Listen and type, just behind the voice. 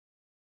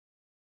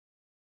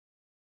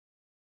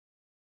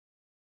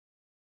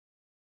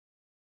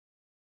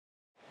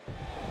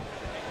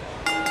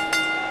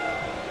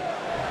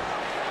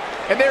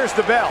And there's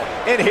the bell.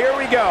 And here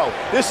we go.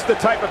 This is the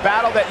type of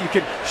battle that you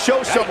can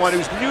show someone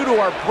who's new to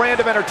our brand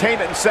of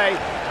entertainment and say,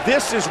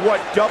 this is what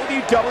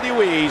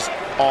WWE's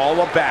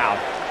all about.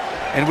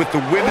 And with the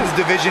women's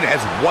division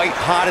as white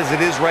hot as it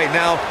is right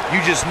now,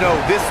 you just know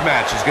this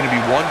match is going to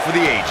be one for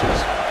the ages.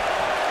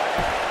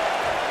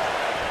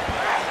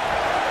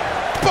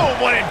 Boom,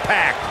 what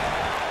impact!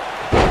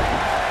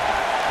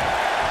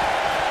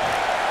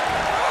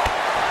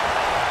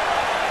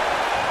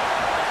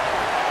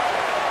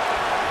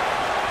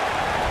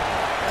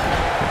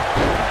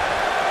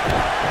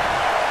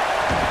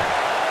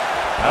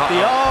 At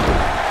the arm.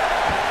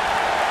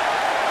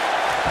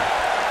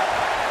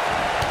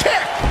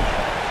 Kick!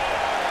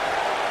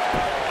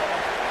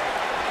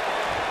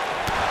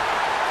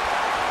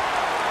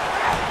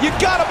 You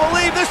gotta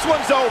believe this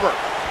one's over.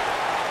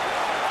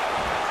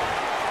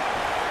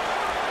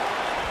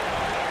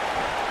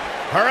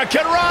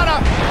 Hurricane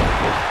Rana.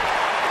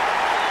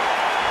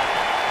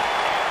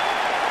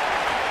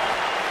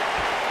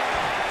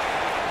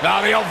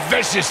 Now the old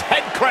vicious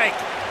head crank.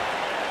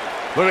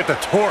 Look at the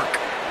torque.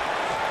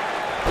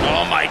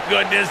 Oh my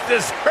goodness,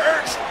 this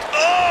hurts.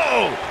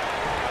 Oh!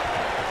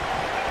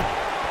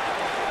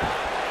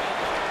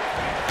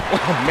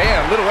 Oh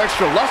man, a little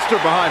extra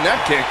luster behind that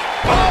kick.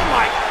 Oh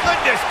my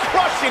goodness,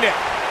 crushing it.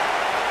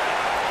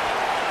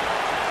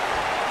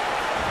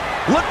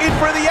 Looking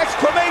for the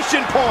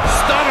exclamation point.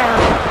 Stunner.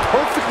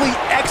 Perfectly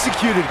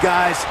executed,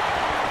 guys.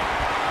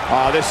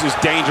 Oh, this is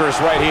dangerous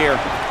right here.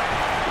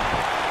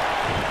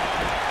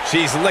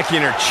 She's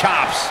licking her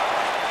chops.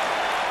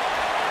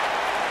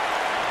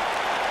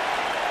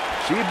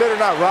 She better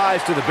not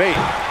rise to the bait.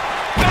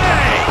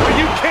 Bang! Are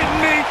you kidding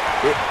me?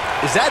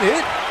 Is that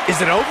it?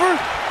 Is it over?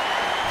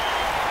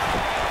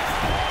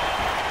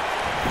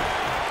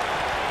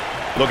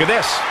 Look at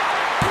this.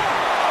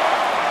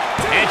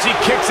 And she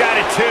kicks at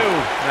it too.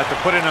 Have to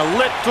put in a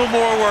little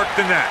more work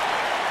than that.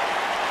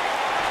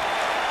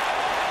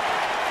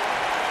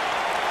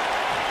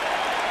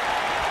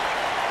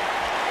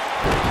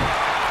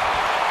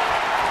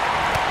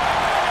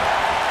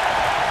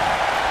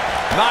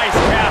 Nice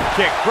calf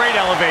kick, great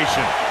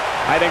elevation.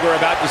 I think we're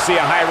about to see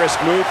a high-risk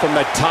move from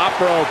the top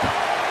rope.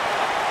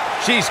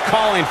 She's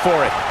calling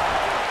for it.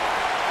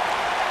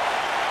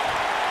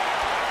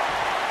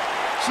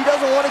 She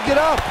doesn't want to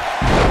get up.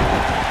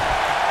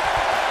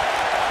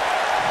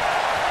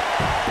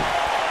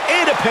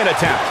 And a pin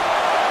attempt.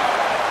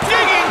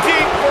 Digging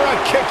deep for a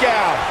kick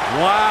out.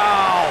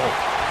 Wow.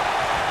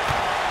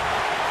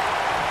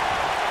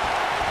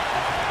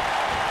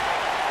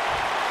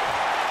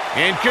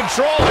 In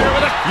control here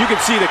with it. You can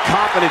see the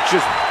confidence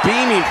just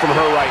beaming from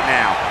her right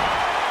now.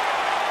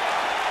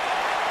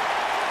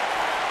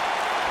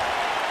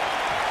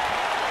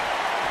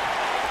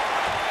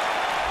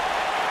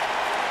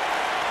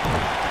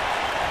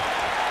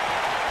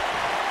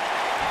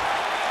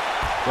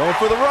 Going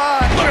for the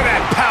ride. Look at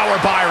that power,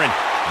 Byron.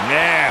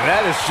 Man,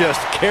 that is just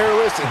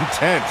careless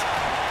intent.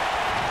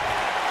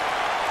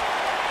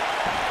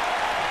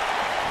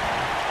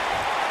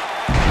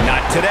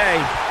 Not today.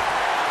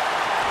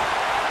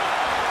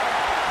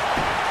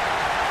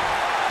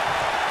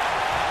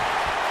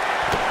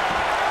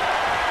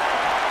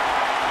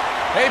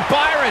 Hey,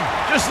 Byron,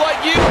 just like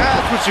you.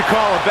 That's what you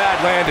call a bad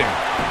landing.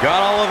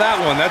 Got all of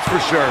that one, that's for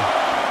sure.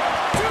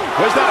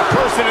 There's not a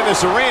person in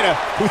this arena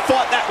who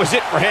thought that was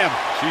it for him.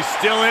 She's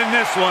still in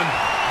this one.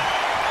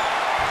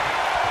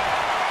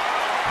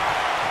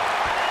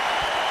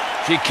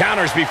 She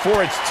counters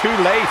before it's too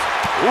late.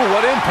 Ooh,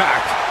 what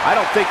impact. I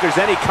don't think there's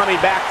any coming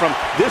back from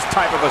this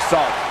type of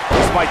assault.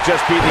 This might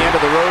just be the end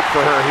of the road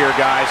for her here,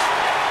 guys.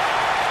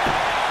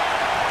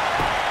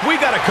 We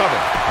got to cover.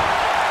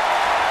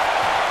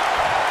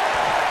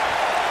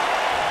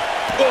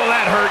 Oh,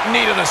 that hurt.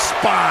 Knee to the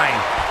spine.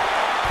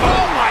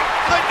 Oh, my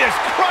goodness.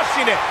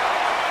 Crushing it.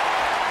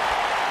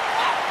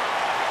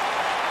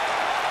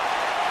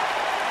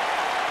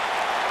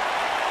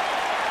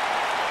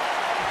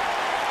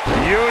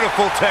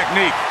 Beautiful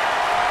technique.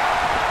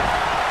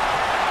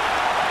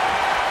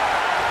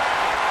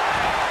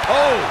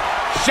 Oh,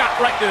 shot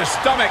right to the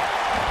stomach.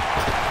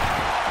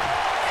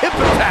 Hip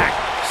attack.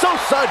 So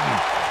sudden.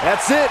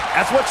 That's it.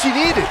 That's what she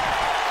needed.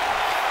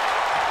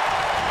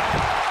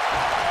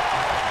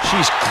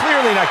 She's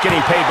clearly not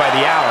getting paid by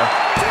the hour.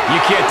 You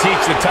can't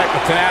teach the type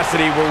of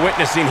tenacity we're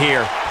witnessing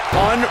here.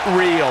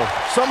 Unreal.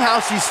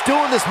 Somehow she's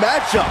still in this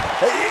matchup.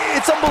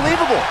 It's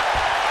unbelievable.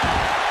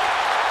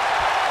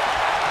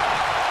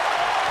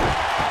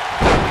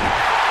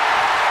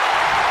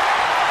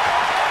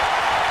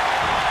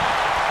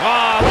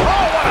 Oh,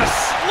 what a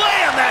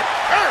slam! That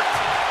hurt!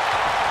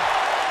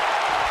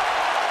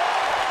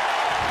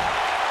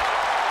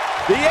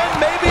 The end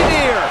may be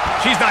near.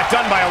 She's not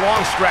done by a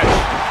long stretch.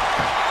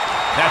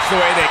 That's the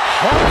way they...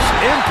 Harsh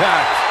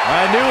impact.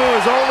 I knew it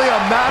was only a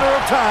matter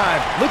of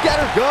time. Look at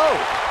her go.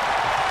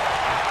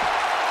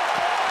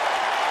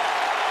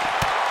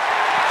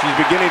 She's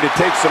beginning to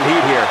take some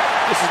heat here.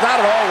 This is not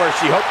at all where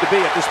she hoped to be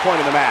at this point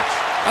in the match.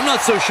 I'm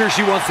not so sure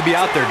she wants to be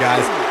out there,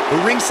 guys. The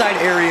ringside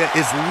area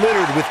is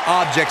littered with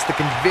objects that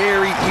can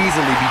very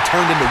easily be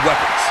turned into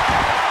weapons.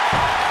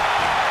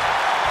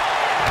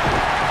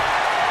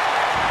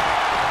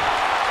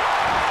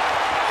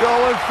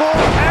 Going full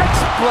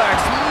X-Plex,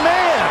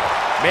 man!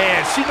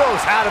 Man, she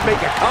knows how to make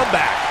a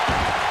comeback.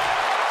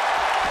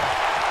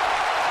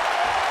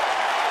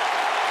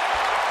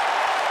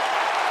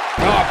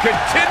 Oh,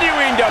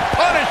 continuing to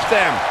punish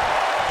them.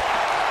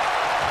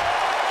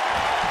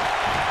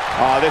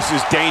 Oh, this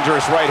is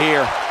dangerous right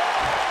here.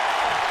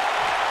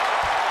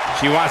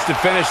 She wants to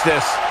finish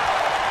this.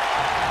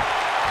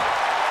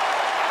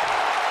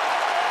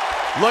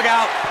 Look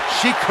out,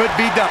 she could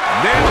be done.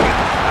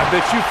 I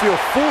bet you feel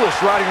foolish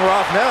riding her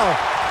off now.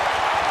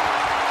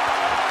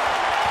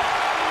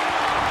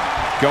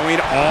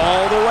 Going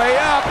all the way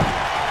up.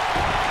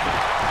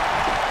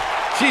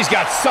 She's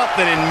got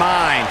something in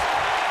mind.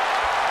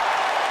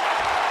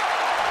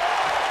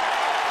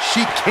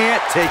 She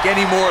can't take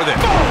any more of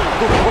this.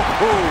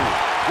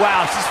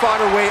 Wow, she's fought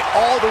her way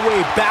all the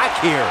way back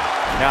here.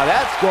 Now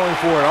that's going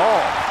for it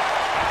all.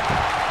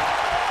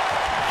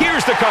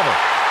 Here's the cover.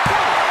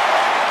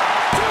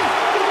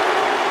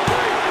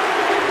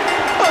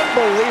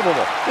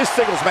 Unbelievable. This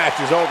singles match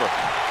is over.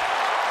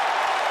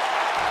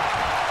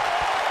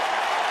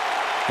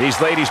 These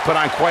ladies put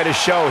on quite a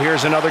show.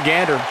 Here's another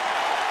gander.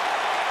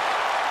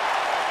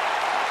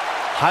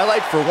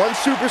 Highlight for one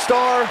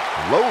superstar,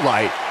 low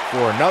light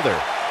for another.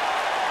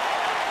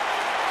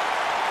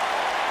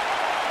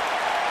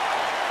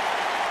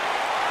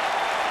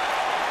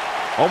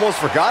 Almost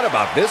forgot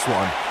about this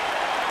one.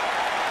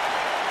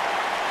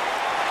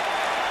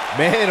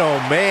 Man, oh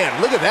man,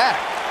 look at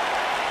that.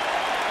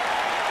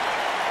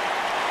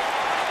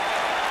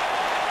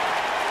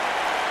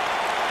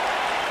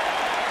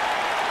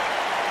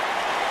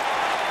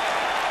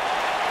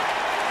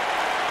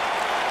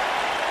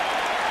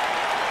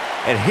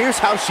 And here's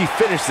how she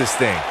finished this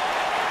thing.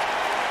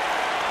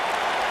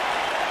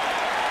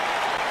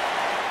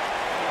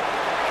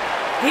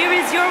 Here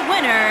is your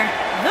winner,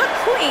 the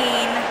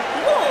Queen.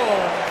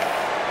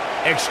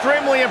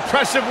 Extremely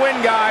impressive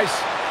win, guys.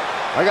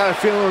 I got a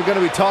feeling we're going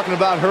to be talking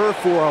about her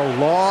for a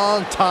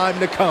long time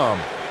to come.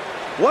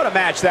 What a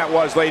match that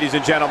was, ladies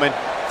and gentlemen.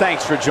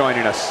 Thanks for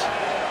joining us.